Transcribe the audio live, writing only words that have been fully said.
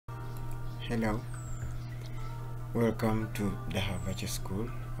Hello, welcome to the Virtual School,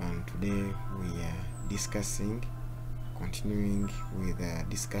 and today we are continuing with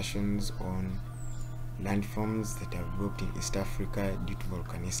discussions on landforms that have developed in East Africa due to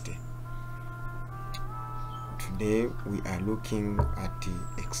volcanicity. Today we are looking at the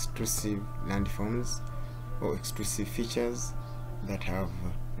extrusive landforms or extrusive features that have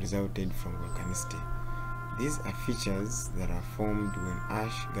resulted from volcanicity. These are features that are formed when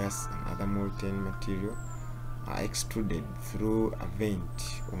ash, gas, and other molten material are extruded through a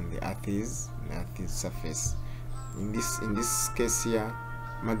vent on the Earth's surface. In this case here,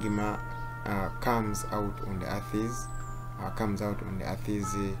 magma comes out on the Earth's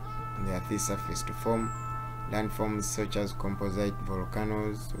surface to form landforms such as composite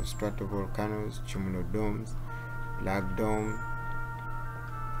volcanoes or stratovolcanoes, cumulodomes, plug dome,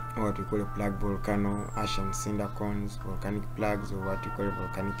 what we call a plug volcano, ash and cinder cones, volcanic plugs, or what we call a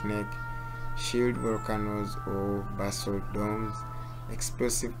volcanic neck, shield volcanoes or basalt domes,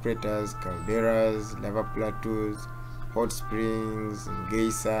 explosive craters, calderas, lava plateaus, hot springs,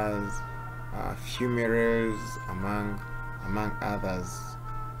 geysers, fumaroles, among others.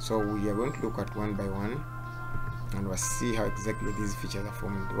 So we are going to look at one by one and we'll see how exactly these features are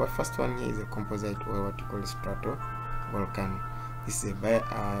formed. The first one here is a composite, or what we call a stratovolcano. This is a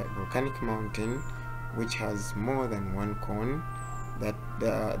volcanic mountain which has more than one cone,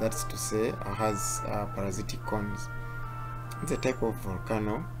 that's to say has parasitic cones. It's a type of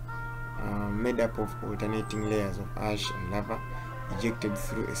volcano made up of alternating layers of ash and lava ejected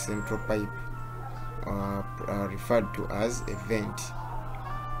through a central pipe referred to as a vent,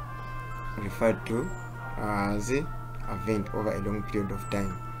 over a long period of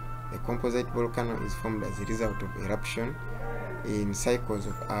time. The composite volcano is formed as a result of eruption in cycles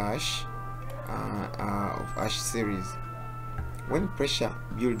of ash series. When pressure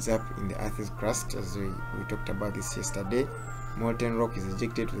builds up in the Earth's crust, as we talked about this yesterday, molten rock is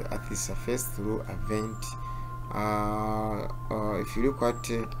ejected to the Earth's surface through a vent. If you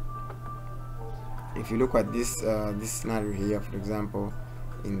look at this scenario here, for example,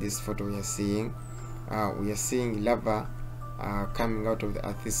 in this photo we are seeing lava coming out of the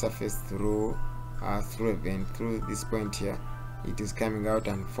Earth's surface through a vent. Through this point here, it is coming out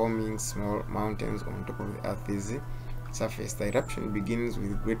and forming small mountains on top of the Earth's surface. The eruption begins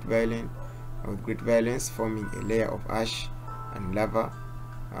with great violence, forming a layer of ash, and lava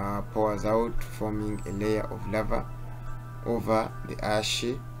pours out, forming a layer of lava over the ash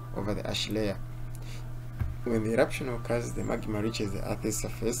layer. When the eruption occurs, the magma reaches the Earth's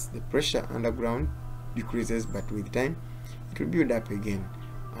surface. The pressure underground decreases, but with time it will build up again,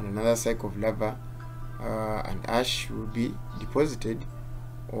 and another cycle of lava and ash will be deposited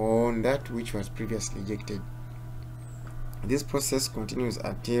on that which was previously ejected. This process continues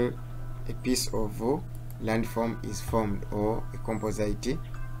until a piece of landform is formed, or a composite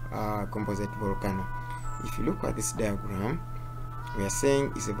volcano. If you look at this diagram, we are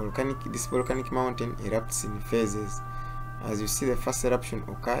saying this volcanic mountain erupts in phases. As you see, the first eruption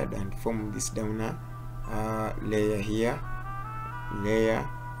occurred and formed this downer layer here,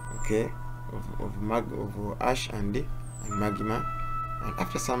 of ash and magma, and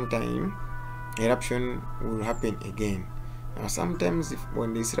after some time eruption will happen again. Now sometimes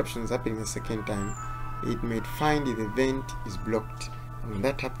when these eruptions happen the second time, it may find the vent is blocked, and when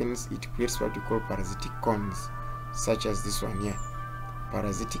that happens, it creates what we call parasitic cones, such as this one here.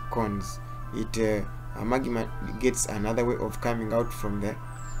 Parasitic cones. Magma gets another way of coming out from the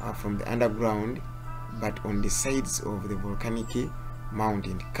underground, but on the sides of the volcanic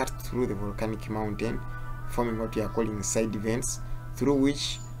mountain, cut through the volcanic mountain, forming what we are calling side vents, through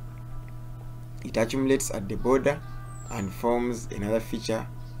which it accumulates at the border and forms another feature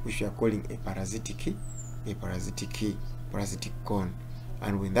which we are calling a parasitic cone.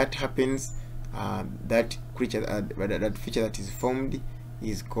 And when that happens, that feature that is formed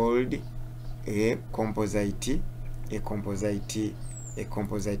is called a composite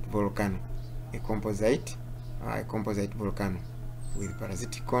volcano. A composite volcano with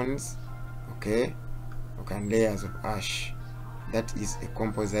parasitic cones, and layers of ash. That is a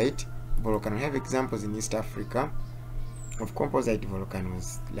composite volcano. We have examples in East Africa of composite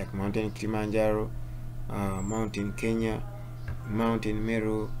volcanoes like Mountain Kilimanjaro, Mountain Kenya, Mountain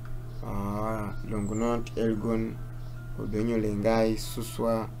Meru, Longonot, Elgon, Oldonyo Lengai,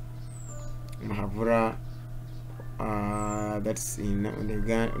 Suswa, Mahavura. That's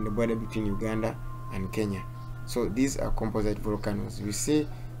on the border between Uganda and Kenya. So these are composite volcanoes. We see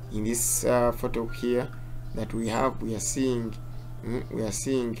in this photo here that we are seeing the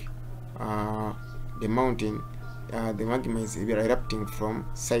mountain, the magma is erupting from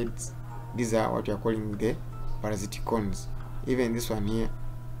sides these are what we are calling the parasitic cones. Even this one here,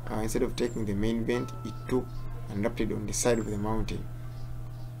 instead of taking the main vent, it took and erupted on the side of the mountain,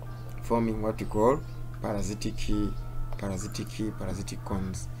 forming what we call parasitic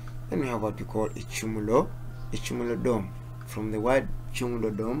cones. Then we have what we call a cumulodome. From the word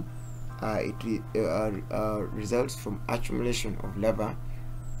cumulodome, it results from accumulation of lava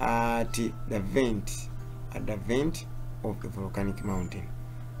at the vent of the volcanic mountain.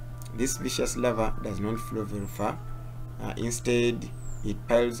 This viscous lava does not flow very far. Instead, it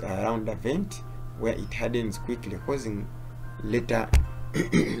piles around the vent, where it hardens quickly, causing later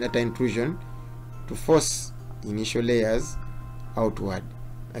intrusion to force initial layers outward.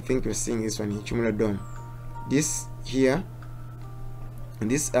 I think we're seeing this one in cumulodome. This here,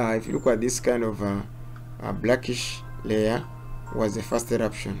 if you look at this kind of blackish layer, was the first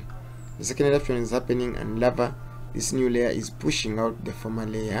eruption. The second eruption is happening, and lava, this new layer, is pushing out the former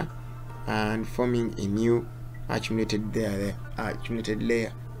layer and forming a new accumulated layer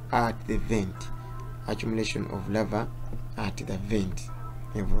at the vent. Accumulation of lava at the vent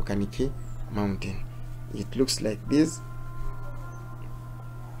in volcanic mountain. It looks like this,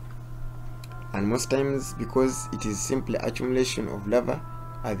 and most times, because it is simply accumulation of lava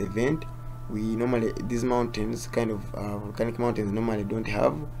at the vent, we normally, these mountains, kind of volcanic mountains, normally don't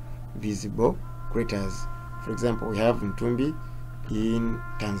have visible craters. For example, we have Ntumbi in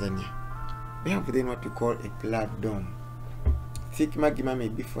Tanzania. We have then what we call a plug dome. Thick magma may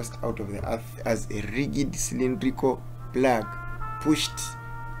be forced out of the earth as a rigid cylindrical plug pushed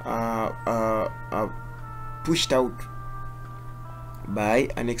out by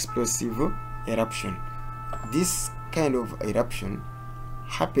an explosive eruption. This kind of eruption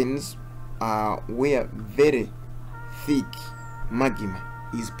happens where very thick magma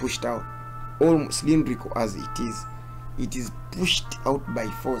is pushed out, almost cylindrical as it is pushed out by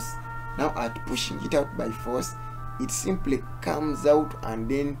force. Now, at pushing it out by force, it simply comes out and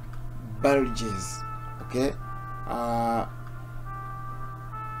then bulges. Okay,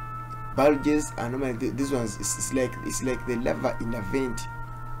 bulges, and normally this one's it's like the lava in a vent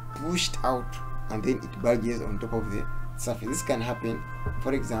pushed out, and then it bulges on top of the surface. This can happen,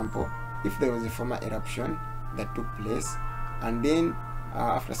 for example, if there was a former eruption that took place, and then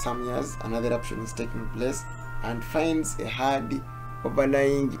after some years another eruption is taking place and finds a hard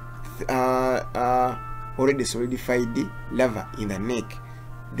overlying already solidified lava in the neck.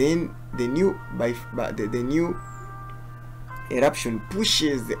 Then the new eruption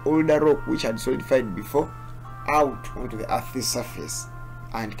pushes the older rock which had solidified before out onto the earth's surface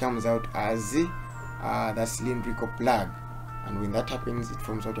and comes out as the cylindrical plug. And when that happens, it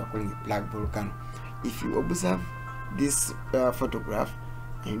forms what we are calling a plug volcano. If you observe this photograph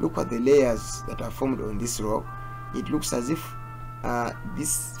and look at the layers that are formed on this rock, it looks as if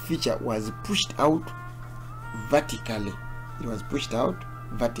this feature was pushed out vertically. It was pushed out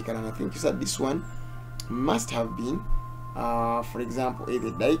vertically, and I think you said this one must have been, for example,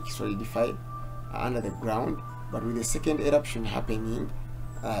 the dike solidified under the ground, but with the second eruption happening,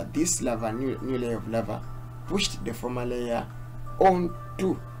 this lava, new layer of lava, pushed the former layer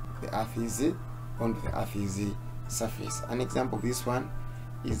onto the earth's surface. An example of this one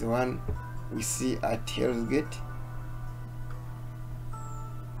is the one we see at Hell's Gate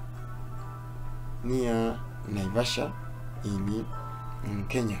near Naivasha in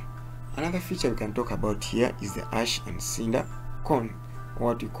Kenya. Another feature we can talk about here is the ash and cinder cone,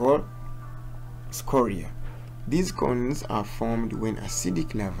 what we call scoria. These cones are formed when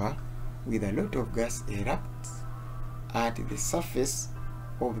acidic lava with a lot of gas erupts at the surface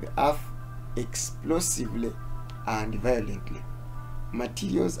of the earth explosively and violently.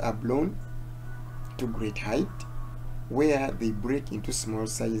 Materials are blown to great height, where they break into small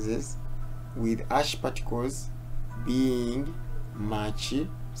sizes, with ash particles being much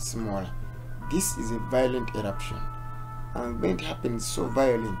smaller. This is a violent eruption, and when it happens so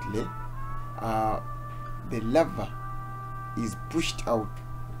violently, the lava is pushed out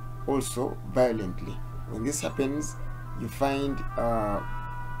also violently. When this happens, you find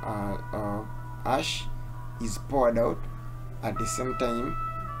ash is poured out at the same time.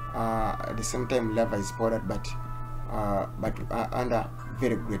 Lava is poured out, but under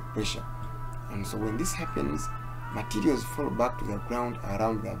very great pressure. And so when this happens, materials fall back to the ground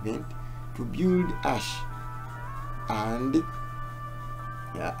around the vent to build ash, and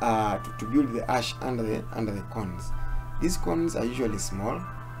to build the ash under the cones. These cones are usually small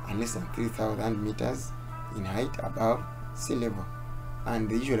and less than 3,000 meters in height above sea level, and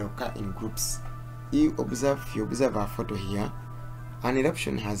they usually occur in groups. If you observe our photo here, an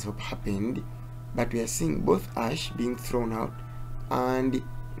eruption has happened, but we are seeing both ash being thrown out and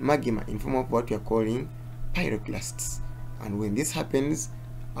magma in form of what we are calling pyroclasts. And when this happens,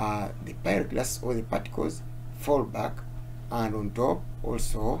 the pyroclasts or the particles fall back, and on top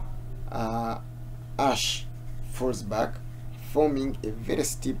also ash falls back, forming a very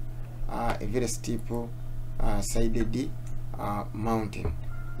steep sided mountain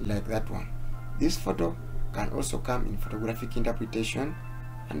like that one. This photo can also come in photographic interpretation,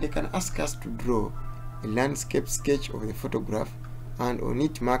 and they can ask us to draw a landscape sketch of the photograph and on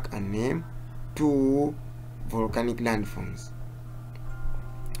it mark and name 2 volcanic landforms.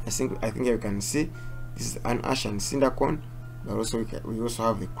 I think you can see this is an ash and cinder cone, but also we also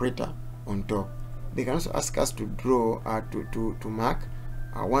have the crater on top. They can also ask us to draw to mark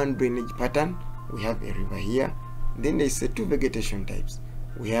one drainage pattern. We have a river here. Then there is 2 vegetation types.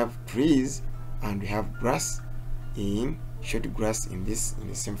 We have trees and we have grass, in short grass in the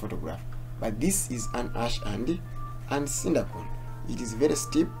same photograph. But this is an ash and cinder cone. It is very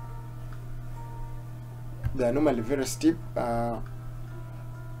steep. They are normally very steep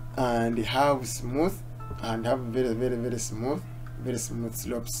and have smooth and have very smooth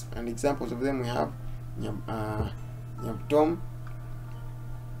slopes. And examples of them we have Nyamtom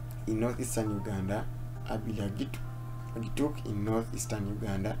in northeastern Uganda, Abilagituk in northeastern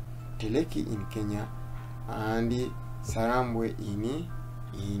Uganda, Teleki in Kenya, and Sarambwe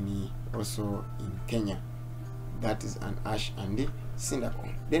in also in Kenya. That is an ash and cinder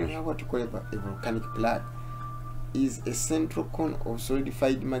cone. Then we have what we call a volcanic plug. Is a central cone of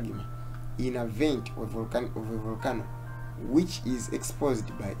solidified magma in a vent of a volcano, which is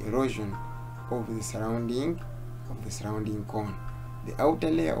exposed by erosion of the surrounding cone. The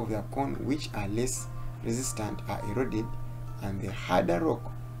outer layer of the cone, which are less resistant, are eroded, and the harder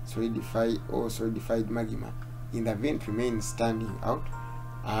rock solidified magma in the vent remains standing out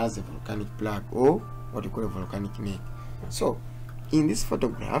as a volcanic plug, or what we call a volcanic neck. So in this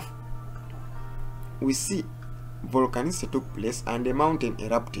photograph we see volcanicity took place and a mountain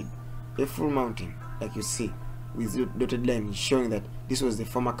erupted, a full mountain, like you see with the dotted line showing that this was the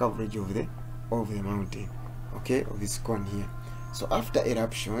former coverage of the mountain, okay, of this cone here. So after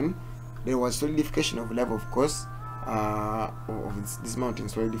eruption there was solidification of lava, of course, of this mountain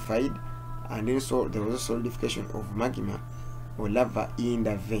solidified, and then so there was a solidification of magma or lava in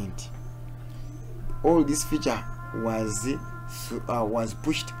the vent. All this feature was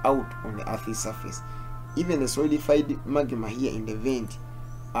pushed out on the earth's surface. Even the solidified magma here in the vent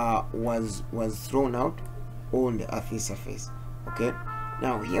was thrown out on the earth's surface. Okay,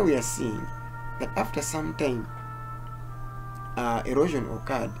 now here we are seeing that after some time erosion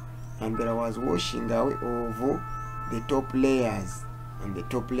occurred, and there was washing away of the top layers and the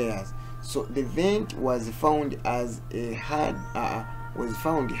top layers. So the vent was found as harder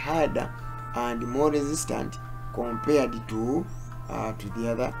and more resistant compared to the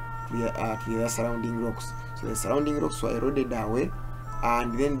other surrounding rocks. So the surrounding rocks were eroded away,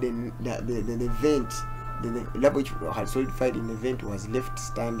 and then the vent, the lava which had solidified in the vent was left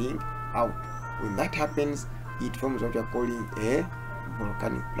standing out. When that happens, it forms what we are calling a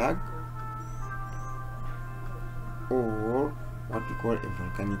volcanic plug, or what we call a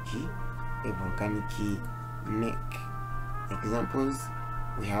volcanic neck. Examples: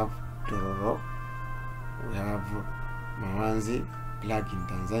 we have Tororo, we have Mawanzi plug in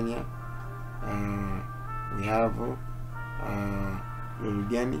Tanzania, we have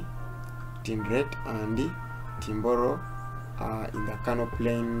Luludiani, Tindret, and Timboro in the Kano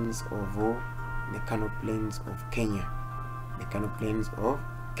Plains of Kenya.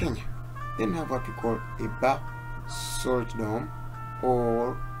 Then have what we call a basalt dome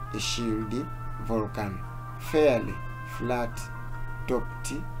or a shield volcano, fairly flat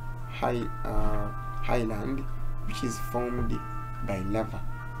topped highland which is formed by lava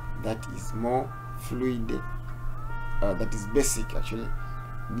that is more fluid, that is basic, actually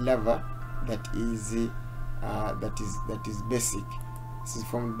lava that is basic. This is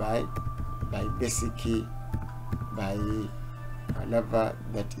formed by lava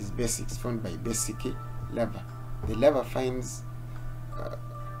that is basic. It's formed by basic lava. The lava finds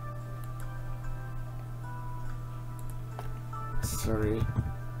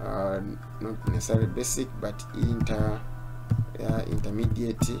not necessarily basic, but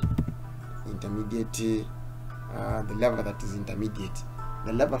intermediate. The lava that is intermediate.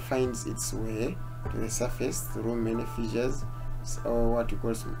 The lava finds its way to the surface through many fissures, or what we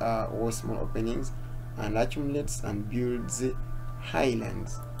call small openings, and accumulates and builds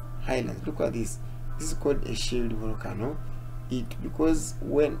highlands. Look at this. This is called a shield volcano. Because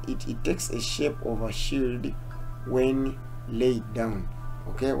when it takes a shape of a shield when laid down.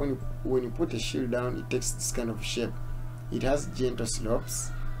 Okay, when you put a shield down, it takes this kind of shape. It has gentle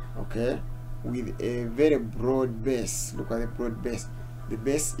slopes okay, with a very broad base. Look at the broad base. The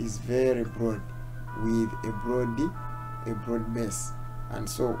base is very broad, with a broad base. And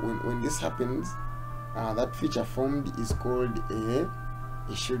so when this happens, that feature formed is called a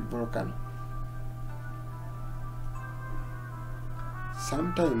shield volcano.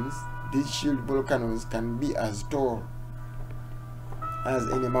 Sometimes these shield volcanoes can be as tall as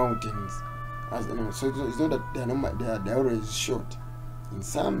any mountains, so it's not that they're always short. In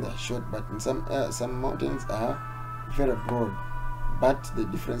some they're short, but in some mountains are very broad. But the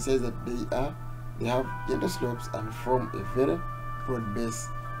difference is that they have gentle slopes and form a very broad base.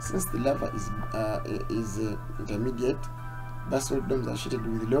 Since the lava is intermediate, basalt domes are shaded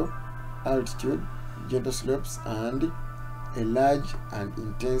with low altitude, gentle slopes, and a large and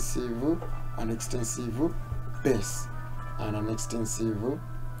intensive and extensive base, and an extensive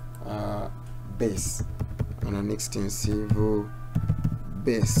base.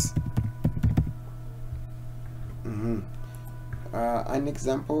 An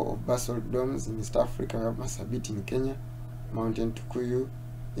example of basalt domes in East Africa, we have Masabiti in Kenya, Mountain Tukuyu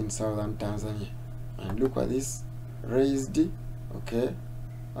in southern Tanzania. And look at this, raised, okay,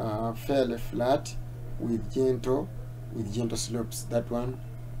 fairly flat with gentle slopes. That one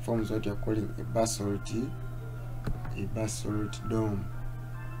forms what you're calling a basalt dome.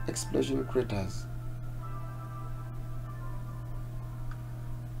 Explosion craters.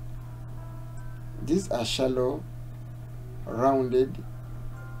 These are shallow, rounded,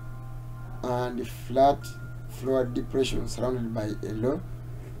 and flat floor depressions surrounded by a low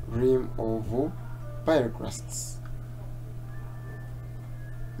rim of pyrocrusts.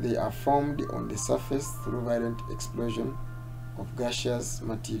 They are formed on the surface through violent explosion of gaseous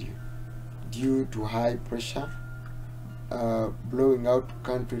material due to high pressure, blowing out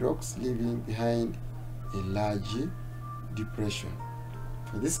country rocks, leaving behind a large depression.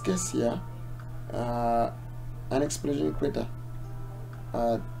 For this case here, an explosion crater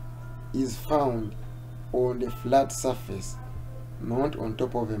is found on the flat surface, not on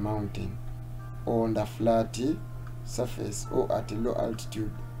top of a mountain, or on the flat surface, or at a low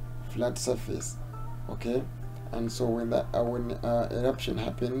altitude flat surface, okay. And so when eruption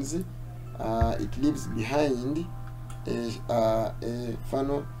happens, it leaves behind a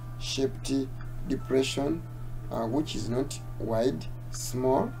funnel shaped depression, which is not wide,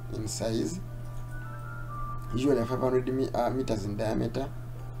 small in size, usually 500 meters in diameter,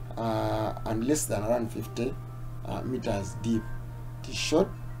 and less than around 50 meters deep. It is short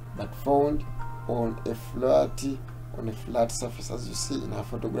but found on a flat surface, as you see in our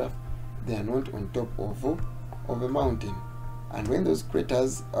photograph. They are not on top of a mountain. And when those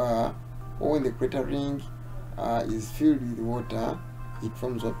craters or when the crater ring is filled with water, it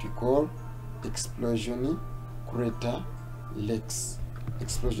forms what we call explosion crater lakes.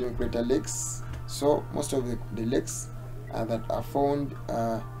 Explosion crater lakes. So most of the lakes that are found,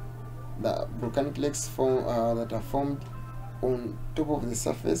 the volcanic lakes that are formed on top of the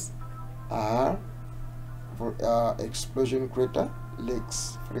surface, are explosion crater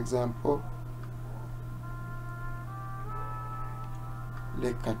lakes. For example,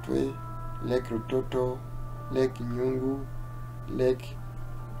 Lake Katwe, Lake Rutoto, Lake Nyungu, Lake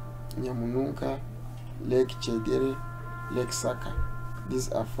Nyamununka, Lake Chegere, Lake Saka. These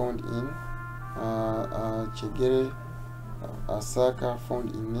are found in Chegere, Saka,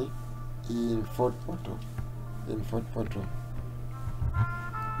 found in Fort Portal.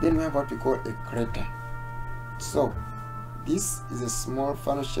 Then we have what we call a crater. So this is a small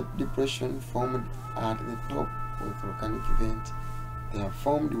funnel-shaped depression formed at the top of a volcanic vent. They are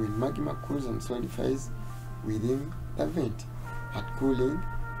formed when magma cools and solidifies within the vent. At cooling,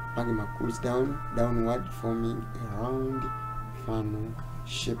 magma cools downward, forming a round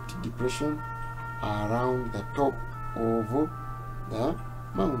funnel-shaped depression around the top of the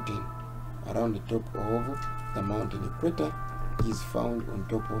mountain. Around the top of the mountain, a crater is found on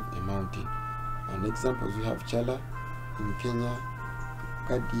top of a mountain. And examples, we have Chala in Kenya,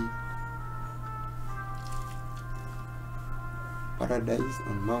 Kadi, Paradise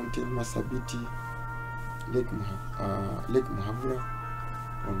on Mountain Masabiti, Lake Muhabura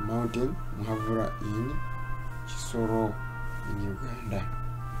on Mountain Muhabura in Chisoro in Uganda.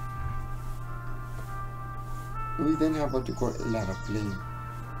 We then have what we call a lava plain,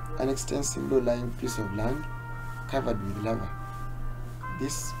 an extensive low-lying piece of land covered with lava.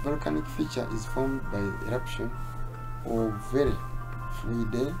 This volcanic feature is formed by eruption of very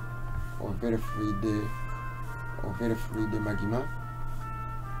fluid magma,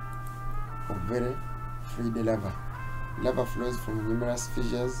 or very fluid lava. Lava flows from numerous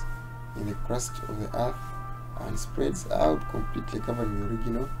fissures in the crust of the earth and spreads out, completely covering the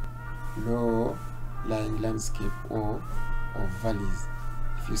original low-lying landscape or valleys.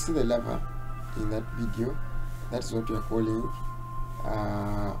 If you see the lava in that video, that's what we are calling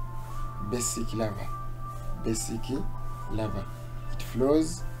basic lava. Basic lava. It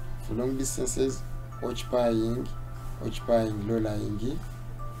flows for long distances, occupying low-lying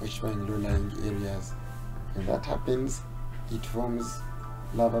areas. When that happens, it forms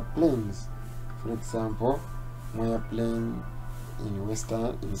lava plains. For example, Moya Plain in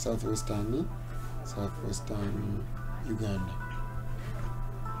southwestern Uganda.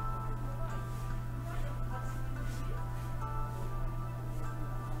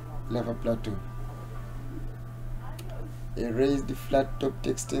 Lava plateau. A raised, flat-topped,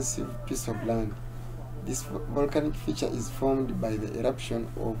 extensive piece of land. This volcanic feature is formed by the eruption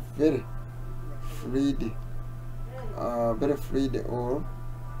of very fluid or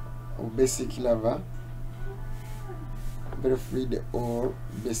basic lava, very fluid or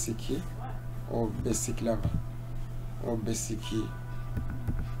basic lava,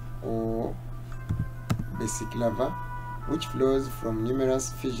 or basic lava, which flows from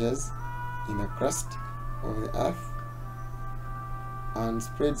numerous fissures in the crust of the earth and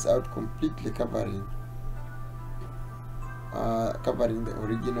spreads out completely, covering the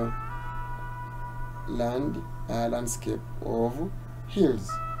original landscape of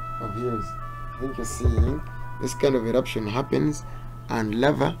hills. I think you're seeing this kind of eruption happens, and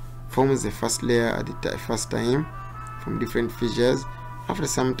lava forms the first layer at the first time from different fissures. After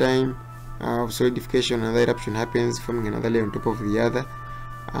some time of solidification, another eruption happens, forming another layer on top of the other,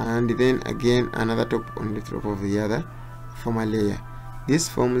 and then again another top on the top of the other, form a layer. This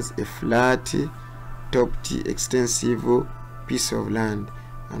forms a flat topped extensive piece of land,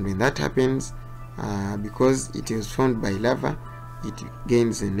 and when that happens, because it is formed by lava, it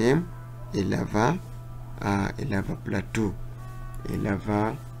gains the name a lava plateau. A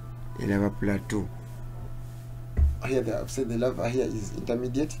lava plateau. Here I've said the lava here is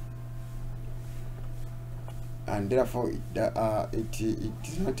intermediate, and therefore it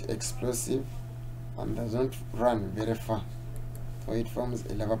is not explosive and doesn't run very far. So it forms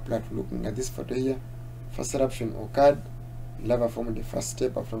a lava plateau. Looking at this photo here, first eruption occurred, lava formed the first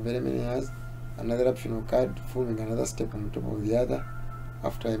step after very many years. Another eruption occurred, forming another step on top of the other.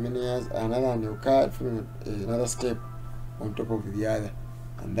 After many years, another one occurred, forming another step on top of the other.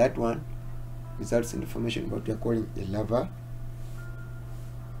 And that one results in the formation of what we are calling a lava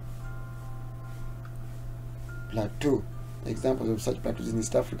plateau. Examples of such plateaus in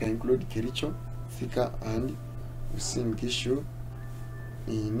East Africa include Kericho, Thika, and Uasin Gishu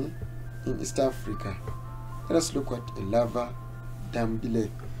in East Africa. Let us look at a lava dammed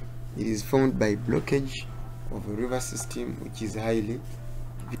lake. It is formed by blockage of a river system which is highly.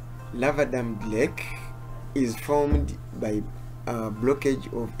 Lava dammed lake is formed by blockage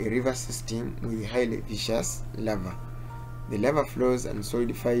of a river system with highly viscous lava. The lava flows and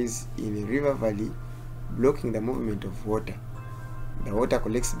solidifies in a river valley, blocking the movement of water. The water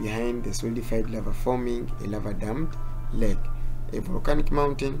collects behind the solidified lava, forming a lava dammed lake. A volcanic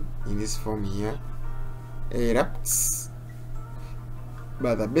mountain in this form here erupts,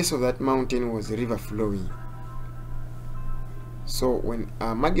 but the base of that mountain was a river flowing. So when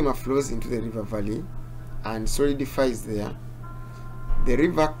magma flows into the river valley and solidifies there, the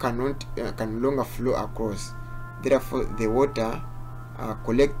river can no longer flow across. Therefore, the water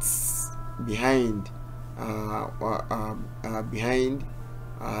collects behind the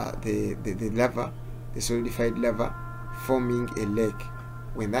lava, the solidified lava, forming a lake.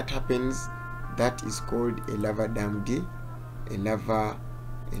 When that happens, that is called a lava dammed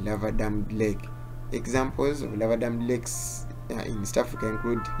lake. Examples of lava dammed lakes in East Africa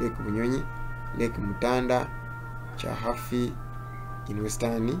include Lake Bunyonyi, Lake Mutanda, Chahafi in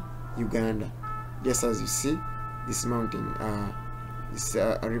western Uganda. Just as you see, this mountain, this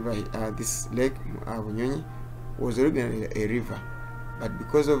river, this lake Bunyonyi was originally a river, but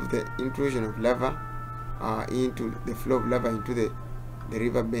because of the intrusion of lava into the flow of lava into the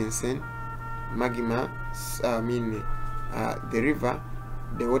river basin, magma, the river,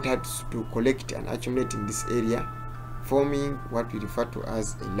 the water had to collect and accumulate in this area, forming what we refer to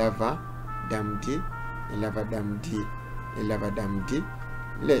as a lava dammed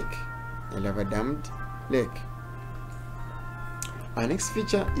lake. Our next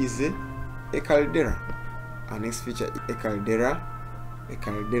feature is a caldera. And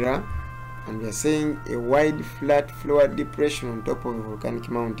we are saying a wide, flat, floored depression on top of a volcanic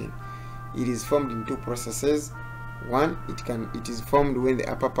mountain. It is formed in two processes. One, it is formed when the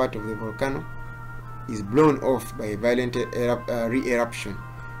upper part of the volcano is blown off by a violent re-eruption.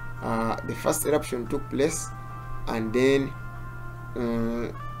 The first eruption took place, and then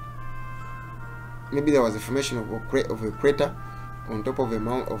maybe there was a formation of a crater on top of the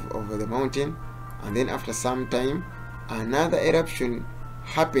mountain, and then after some time another eruption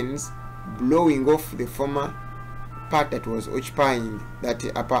happens, blowing off the former part that was occupying that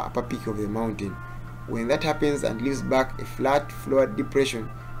upper peak of the mountain. When that happens and leaves back a flat floor depression,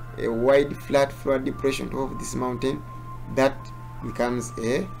 a wide flat floor depression of this mountain, that becomes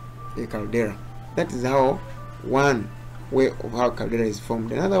a caldera. That is how one way of how caldera is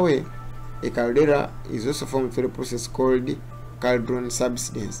formed. Another way, a caldera is also formed through a process called cauldron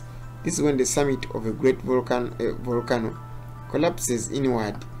subsidence. This is when the summit of a great volcano collapses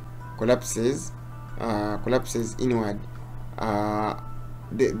inward. Collapses inward.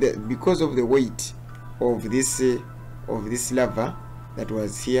 Because of the weight of this lava that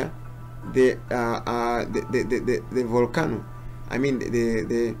was here, the volcano, I mean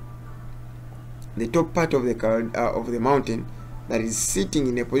the top part of the mountain that is sitting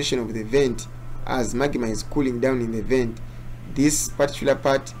in a position of the vent as magma is cooling down in the vent, this particular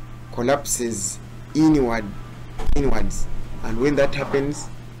part collapses inwards, and when that happens,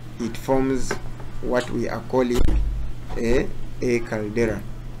 it forms what we are calling a caldera.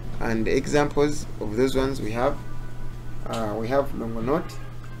 And examples of those ones we have Longonot,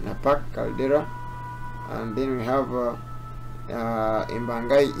 Napak caldera, and then we have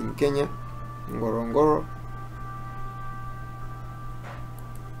Mbangai in Kenya, Ngorongoro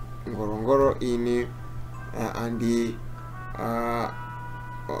in and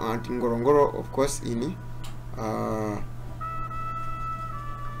Ngorongoro, of course, in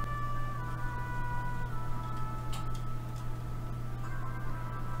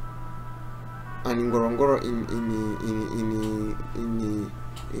and Ngorongoro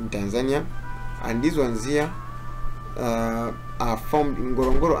in Tanzania. And these ones here are formed in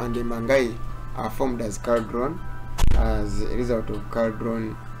Ngorongoro, and Mbangai are formed as cauldron as a result of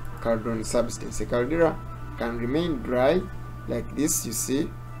cauldron substance. A caldera can remain dry like this. You see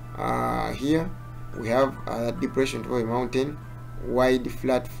here we have that depression of a mountain, wide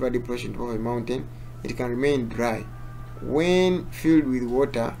flat depression of a mountain. It can remain dry when filled with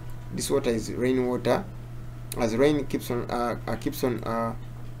water. This water is rainwater. As rain keeps on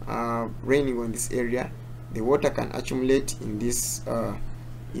raining on this area, the water can accumulate in this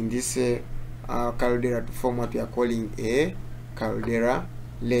caldera to form what we are calling a caldera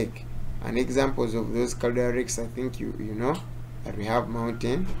lake. And examples of those caldera lakes, I think you know that we have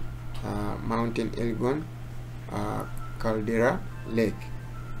Mountain Elgon caldera lake.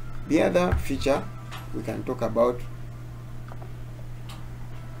 The other feature we can talk about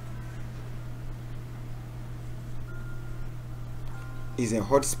is a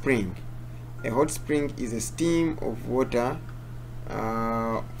hot spring. A hot spring is a stream of water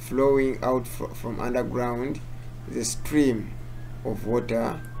flowing out from underground. It's a stream of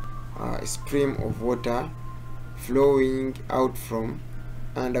water, flowing out from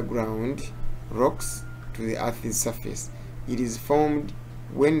underground rocks to the earth's surface. It is formed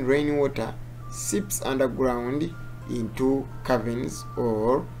when rainwater seeps underground into caverns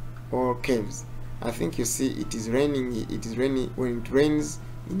or caves. I think you see it is raining. When it rains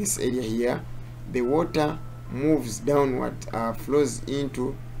in this area here, the water moves downward, flows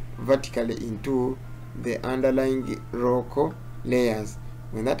vertically into the underlying rock layers.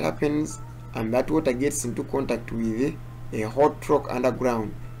 When that happens and that water gets into contact with a hot rock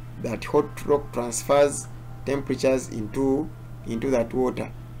underground, that hot rock transfers temperatures into that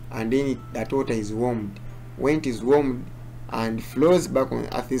water, and then that water is warmed. When it is warmed and flows back on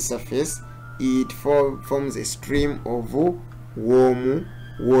Earth's surface, it forms a stream of warm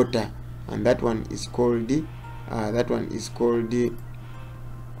water, and that one is called a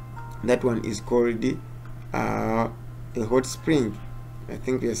hot spring. I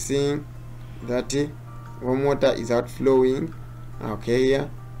think we are seeing that warm water is outflowing, okay, here,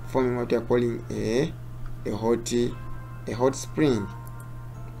 forming what we are calling a hot spring.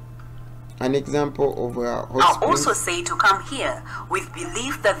 An example of a hot spring. Also say to come here with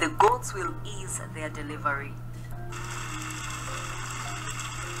belief that the gods will ease their delivery.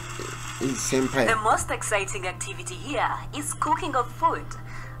 The most exciting activity here is cooking of food.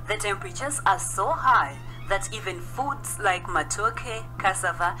 The temperatures are so high that even foods like matoke,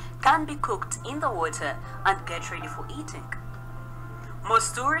 cassava can be cooked in the water and get ready for eating.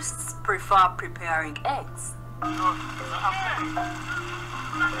 Most tourists prefer preparing eggs.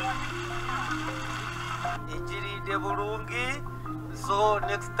 So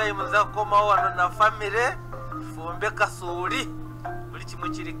next time zakoma wano na family fombe kasuri buli kimu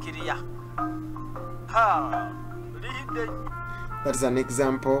kiri kiriya. That is an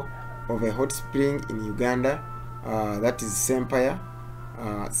example of a hot spring in Uganda. That is Sempaya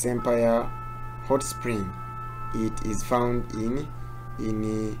hot spring. It is found in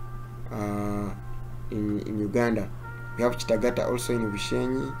Uganda. We have Kitagata also in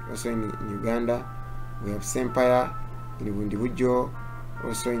Bushenyi, also in Uganda. We have Sempaya in Bundibujo,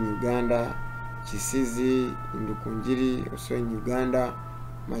 also in Uganda. Chisizi in Lukunjiri, also in Uganda.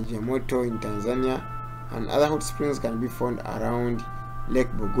 Majiamoto in Tanzania. And other hot springs can be found around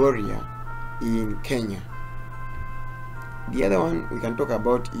Lake Bogoria in Kenya. The other one we can talk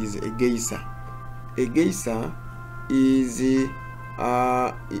about is a geyser. A geyser is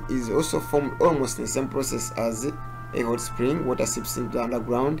also formed almost in the same process as a hot spring. Water seeps into the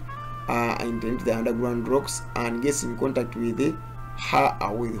underground, into the underground rocks, and gets in contact with hot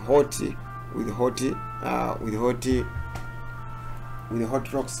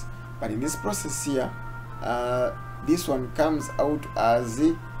rocks. But in this process here, this one comes out as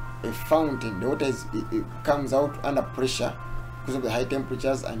a fountain. The water it comes out under pressure because of the high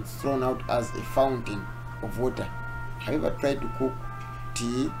temperatures and thrown out as a fountain of water. Have you ever tried to cook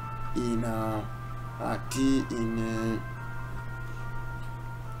tea in a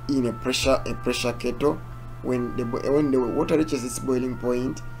pressure kettle? When the water reaches its boiling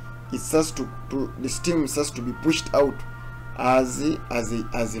point, it starts the steam starts to be pushed out as a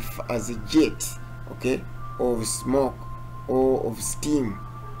jet, okay, of smoke or of steam.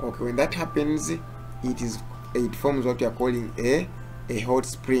 Okay, when that happens, it forms what we are calling a hot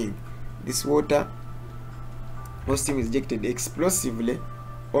spring. This water or steam is ejected explosively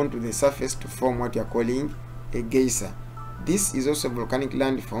onto the surface to form what we are calling a geyser. This is also a volcanic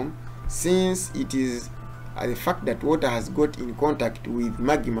landform, since it is the fact that water has got in contact with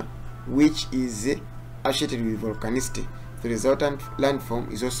magma, which is associated with volcanicity. The resultant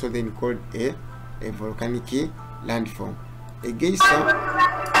landform is also then called a volcanic landform. A geyser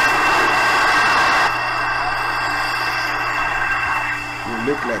will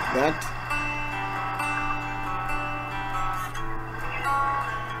look like that.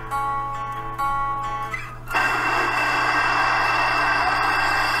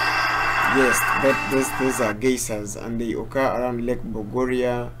 Yes, those are geysers, and they occur around Lake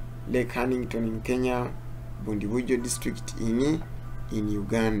Bogoria, Lake Huntington in Kenya, Bundibujo district in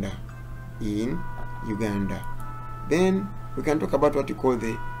Uganda. Then we can talk about what we call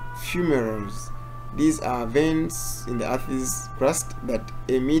the fumaroles. These are vents in the Earth's crust that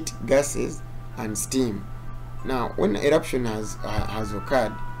emit gases and steam. Now, when eruption has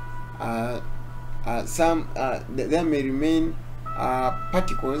occurred, there may remain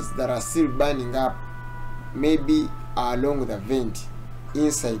particles that are still burning up, maybe along the vent,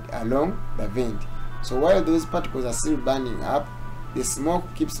 inside along the vent. So while those particles are still burning up, the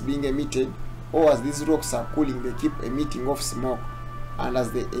smoke keeps being emitted, or as these rocks are cooling, they keep emitting off smoke, and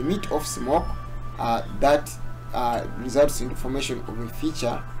as they emit off smoke, that results in the formation of a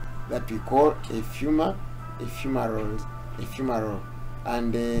feature that we call a fumarole.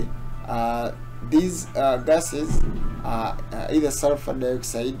 And these gases are either sulfur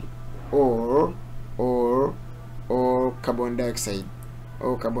dioxide or carbon dioxide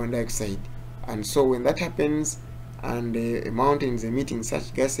and so when that happens and a mountain is emitting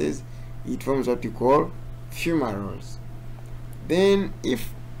such gases, it forms what we call fumaroles. Then,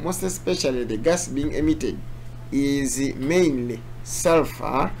 if most especially the gas being emitted is mainly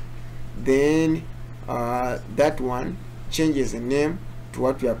sulfur, then that one changes the name to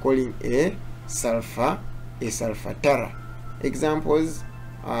what we are calling a sulfatara. Examples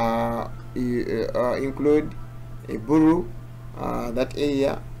include a Buru, that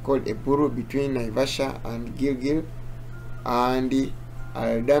area called a Buru between Naivasha and Gilgil, and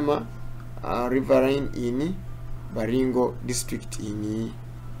Aldama riverine in Baringo district in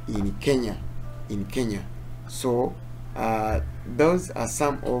Kenya. So those are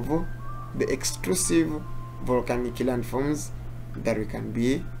some of the extrusive volcanic landforms that we can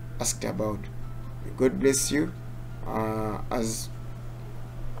be asked about. God bless you. As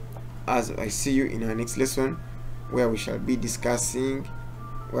I see you in our next lesson, where we shall be discussing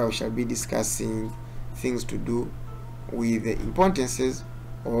things to do with the importances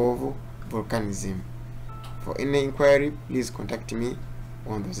of volcanism. For any inquiry, please contact me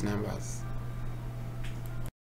on those numbers.